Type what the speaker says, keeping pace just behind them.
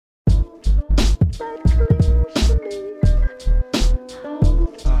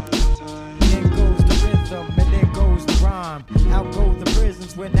Then goes the rhythm, and then goes the rhyme. Out go the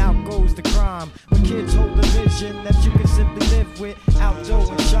prisons when out goes the crime. When kids hold a vision that you can simply live with, outdo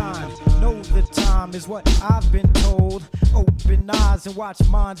and shine. Know the time is what I've been told. Open eyes and watch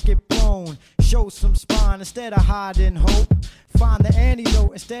minds get blown. Show some spine instead of hiding hope. Find the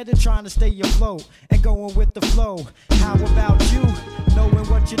antidote instead of trying to stay afloat and going with the flow. How about you? Knowing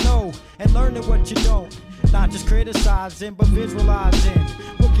what you know and learning what you don't. Not just criticizing, but visualizing.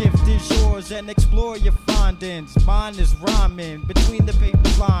 What gift is yours and explore your findings. Mine is rhyming between the paper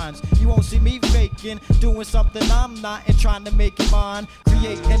lines. You won't see me faking, doing something I'm not and trying to make it mine.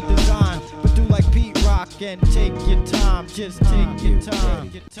 Create and design, but do like Pete Rock and take your time. Just take your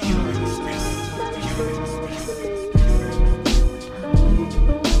time.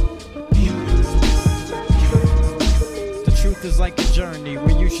 Truth is like a journey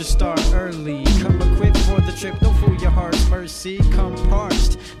where you should start early. Come equipped for the trip, don't fool your heart's mercy. Come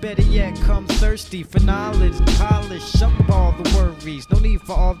parched, better yet come thirsty for knowledge. Polish up all the worries, no need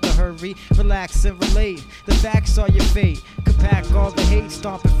for all the hurry. Relax and relate, the facts are your fate. Compact all the hate,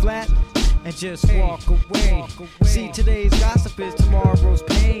 stomp it flat and just walk away. See, today's gossip is tomorrow's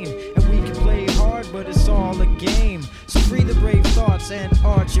pain, and we can play hard, but it's all a game. So free the brave thoughts and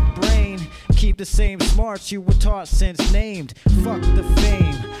arch your brain. Keep the same smarts you were taught since named. Fuck the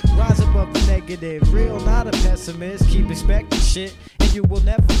fame, rise above the negative. Real, not a pessimist. Keep expecting shit, and you will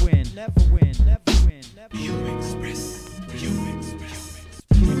never win. Never win, never win, never win. You express, you express.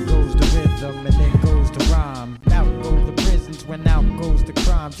 Then goes the rhythm, and then goes the rhyme. Out go the prisons when out goes the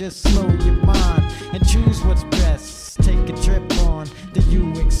crime. Just slow your mind and choose what's best. Take a trip on the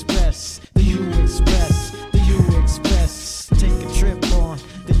U Express.